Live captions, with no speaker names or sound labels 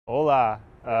Hola.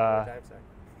 Good.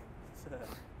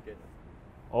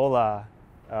 Hola.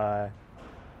 I'm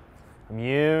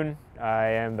Yoon. I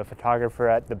am the photographer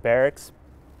at the Berrics.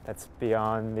 That's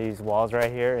beyond these walls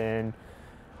right here, and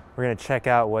we're gonna check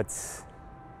out what's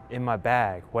in my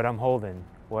bag, what I'm holding,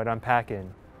 what I'm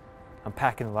packing. I'm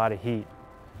packing a lot of heat.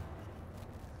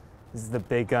 This is the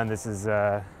big gun. This is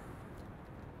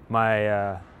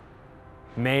my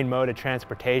main mode of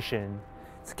transportation.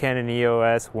 It's a Canon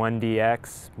EOS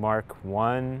 1DX Mark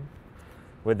I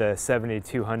with a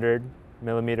 7200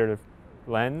 millimeter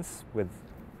lens with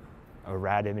a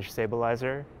rad image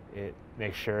stabilizer. It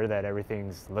makes sure that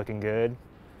everything's looking good.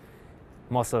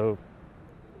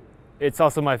 It's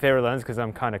also my favorite lens because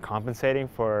I'm kind of compensating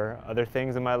for other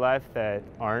things in my life that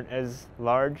aren't as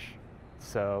large.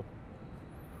 So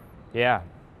yeah,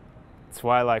 that's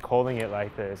why I like holding it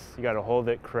like this. You got to hold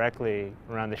it correctly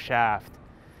around the shaft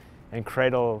and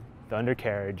cradle the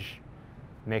undercarriage.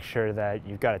 Make sure that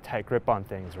you've got a tight grip on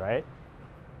things, right?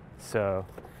 So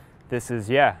this is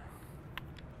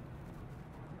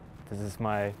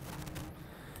my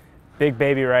big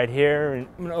baby right here. And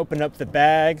I'm gonna open up the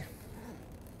bag.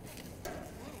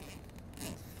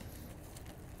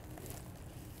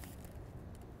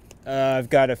 I've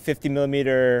got a 50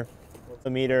 millimeter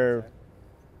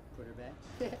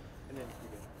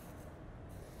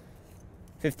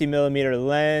 50 millimeter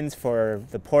lens for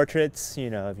the portraits. You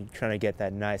know, if you're trying to get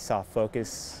that nice soft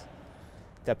focus,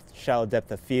 shallow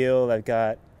depth of field. I've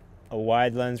got a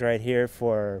wide lens right here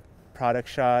for product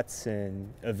shots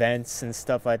and events and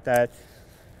stuff like that.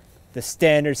 The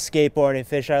standard skateboard and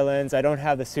fisheye lens. I don't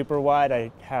have the super wide.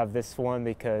 I have this one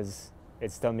because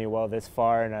it's done me well this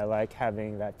far, and I like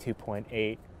having that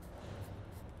 2.8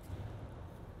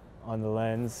 on the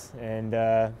lens. And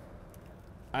I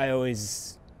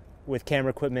always, with camera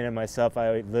equipment and myself,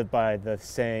 I live by the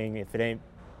saying, if it ain't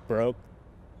broke,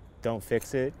 don't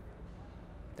fix it.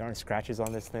 There aren't scratches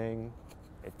on this thing.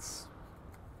 I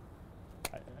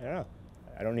don't know.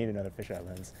 I don't need another fisheye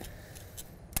lens.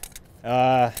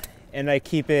 And I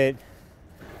keep it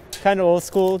kind of old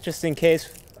school, just in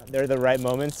case they're the right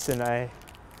moments and I've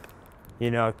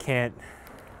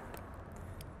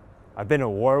been at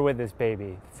war with this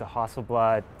baby. It's a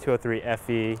Hasselblad 203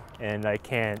 FE, and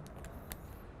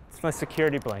it's my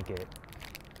security blanket.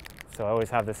 So I always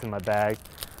have this in my bag.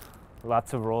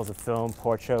 Lots of rolls of film,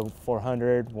 Portra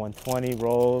 400, 120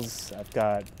 rolls. I've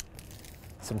got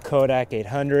some Kodak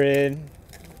 800,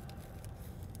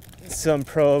 some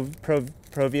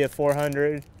Provia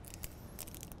 400,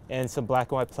 and some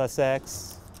black and white plus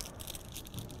X.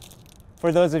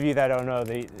 For those of you that don't know,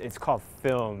 it's called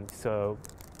film. So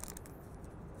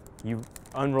you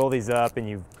unroll these up and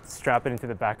you strap it into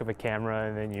the back of a camera,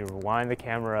 and then you wind the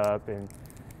camera up and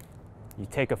you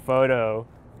take a photo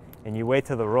and you wait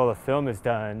till the roll of film is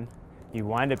done, you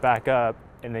wind it back up,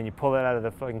 and then you pull it out of the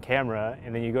fucking camera,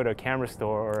 and then you go to a camera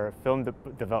store or a film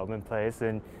development place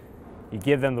and you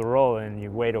give them the roll and you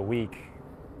wait a week.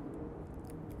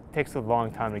 It takes a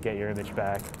long time to get your image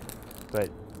back,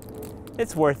 but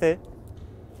it's worth it.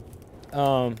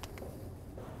 I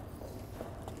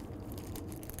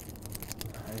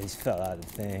just fell out of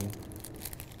the thing.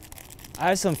 I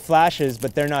have some flashes,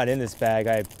 but they're not in this bag.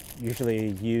 I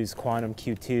usually use Quantum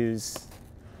Q2s,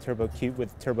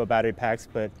 with turbo battery packs,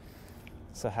 but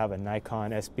also have a Nikon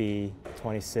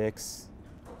SB26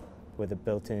 with a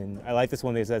built-in. I like this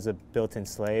one because it has a built-in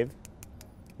slave.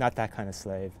 Not that kind of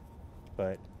slave,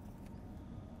 but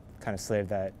kind of slave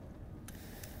that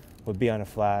would be on a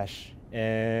flash.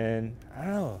 And I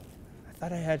don't know, I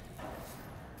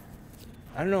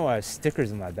don't know why I have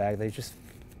stickers in my bag. They just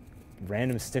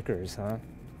random stickers, huh?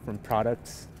 From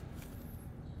products.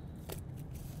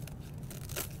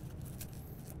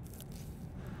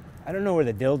 I don't know where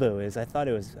the dildo is. I thought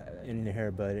it was in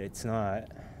here, but it's not.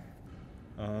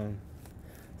 I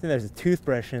think there's a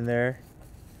toothbrush in there.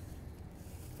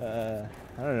 I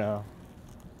don't know.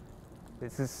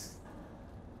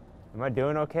 Am I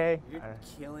doing okay? You're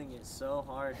killing it so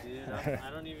hard, dude. I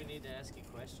don't even need to ask you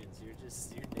questions. You're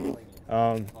nailing it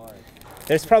hard.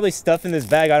 There's probably stuff in this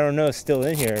bag I don't know is still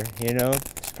in here, you know?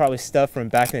 There's probably stuff from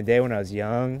back in the day when I was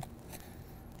young.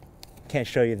 Can't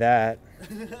show you that.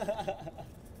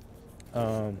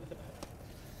 Tell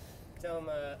them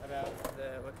about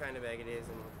what kind of bag it is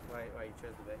and why you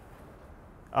chose the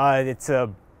bag. It's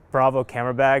a Bravo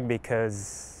camera bag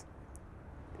because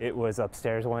it was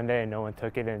upstairs one day and no one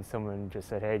took it, and someone just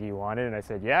said, "Hey, do you want it?" And I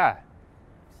said, "Yeah."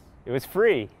 It was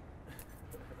free.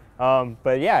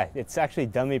 But yeah, it's actually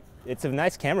done me. It's a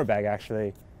nice camera bag,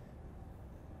 actually.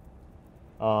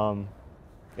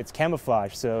 It's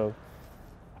camouflage, so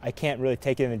I can't really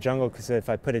take it in the jungle because if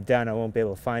I put it down, I won't be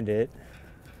able to find it.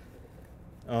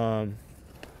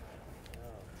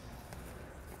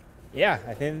 Yeah,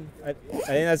 I think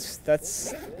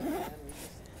that's.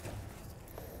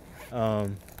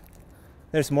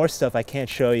 There's more stuff I can't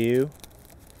show you.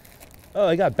 Oh,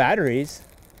 I got batteries,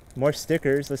 more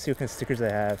stickers. Let's see what kind of stickers I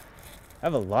have. I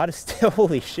have a lot of stuff.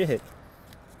 Holy shit.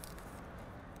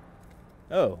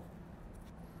 Oh.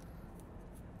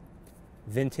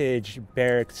 Vintage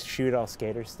Berrics Shoot All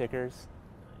Skater stickers.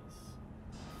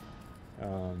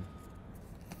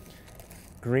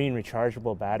 Green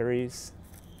rechargeable batteries.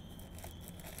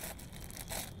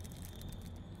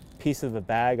 Piece of the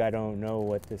bag, I don't know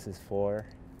what this is for.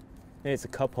 Maybe it's a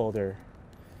cup holder.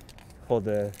 Hold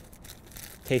a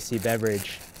tasty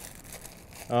beverage.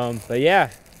 But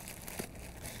yeah.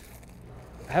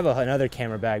 I have another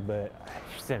camera bag, but I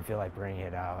just didn't feel like bringing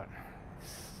it out.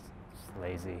 It's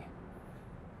lazy.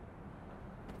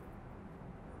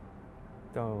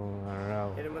 I don't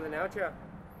know. Hit him with an outro.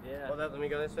 Yeah. Hold up, let me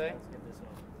go this way. Let's get this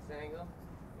one. This angle.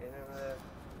 Hit him with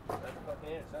a fucking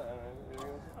hit or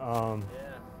something.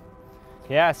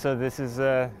 Yeah, so this is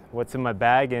what's in my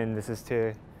bag, and this is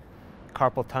to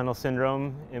carpal tunnel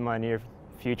syndrome in my near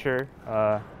future.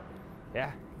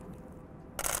 Yeah.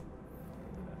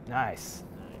 Nice.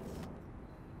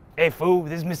 Hey, fool,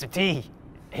 this is Mr. T,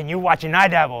 and you watching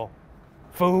Dabble,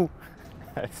 fool.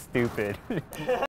 That's stupid.